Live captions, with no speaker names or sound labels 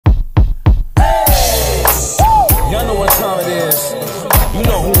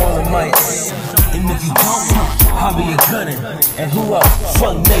if you don't, Javier, Gooden, and who else?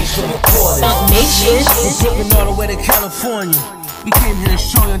 Funk Nation reporters. Funk Nation. We're Brooklyn all the way to California. We came here to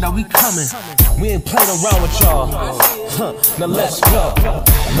show you that we coming. We ain't playing around with y'all. Now let's go.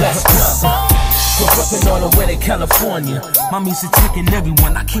 Let's go. We're Brooklyn all the way to California. My music taking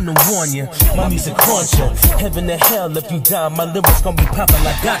everyone, I came to warn you. My music haunt you. Heaven and hell, if you die, my lyrics gon' be popping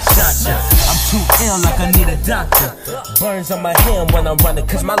like I shot ya. I'm too ill like I need a doctor. Burns on my hand when I'm running,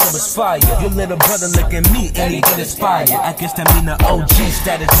 cause my lyrics fire. Your little brother look at me and he get inspired. I guess that mean the OG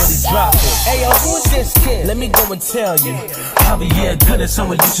status really dropping. Hey yo, who is this kid? Let me go and tell you. Javier, good as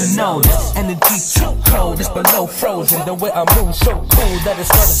someone you should know this. Energy too cold, it's below frozen. The way I move so cool that it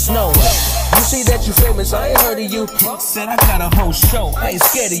started snowing. You see that you famous, I ain't heard of you. Said I got a whole show, I ain't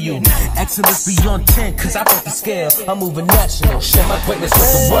scared of you. Excellence beyond 10, cause I broke the scale. I'm moving national, share my greatness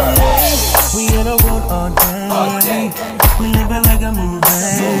with the world. We in a road all day. We living like a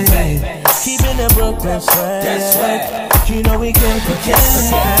movie. Keeping the Brooklyn swag. You know we can't forget.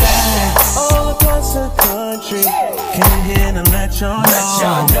 All across the country, came here to let y'all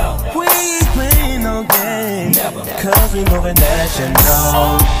know. We ain't playing no games, cause we moving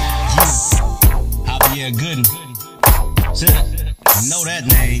national. Javier, Gooden. You know that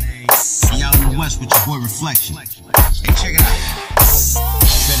name. You out in the West with your boy Reflextion. Hey, check it out.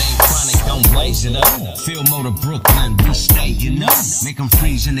 If it ain't chronic, don't blaze it up. Feel motor Brooklyn, we stay, you know. Make them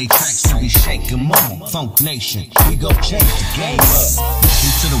freeze in they tracks till we shake them up. Funk Nation, we gon' change the game up.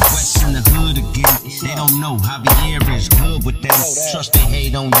 Listen to the West and the hood again. They don't know Javier is good with them. Trust they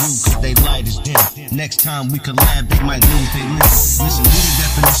hate on you cause they light is dim. Next time we collab, they might lose their list. Listen, we the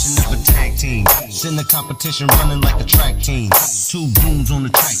definition of a tag team. Send the competition running like a track team. Two goons on the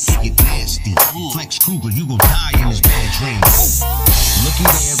track, get nasty. Flex Kruger, you gon' die in this bad dream. Looky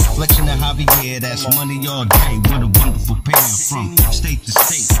there, reflection of Javier, that's money all day. What a wonderful pair from state to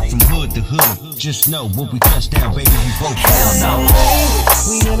state, from hood to hood. Just know when we touch down, baby, we both hell no.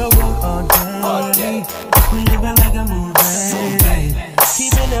 We in a road all day. We living like a movie.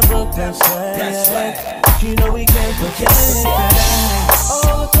 Keeping the Brooklyn swag. You know we can't forget.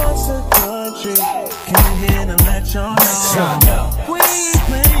 All across the country, came here to let y'all know. We ain't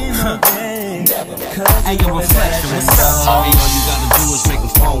playing no games, cause Hey, your Reflection, what's up? All you gotta do is make a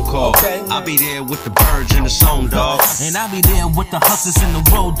phone call. I'll be there with the birds and the song, dog. And I'll be there with the hustlers and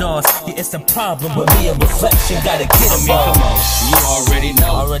the road dogs. Yeah, it's the problem with me and Reflection, gotta get I them mean, all. come on, you already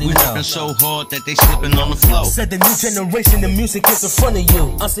know. We rapping so hard that they slipping on the flow. Said the new generation, the music is in front of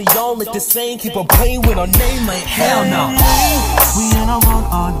you. I say y'all make the same, keep on playing with our name like hell no. we in a road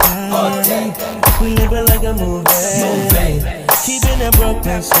all day. We living like a movie. Keeping the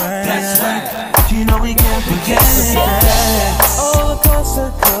Brooklyn swag. You know we can't forget. All across the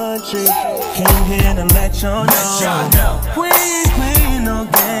country, came here to let y'all know. We ain't playing no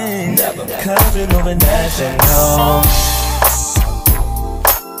games, cause we moving national.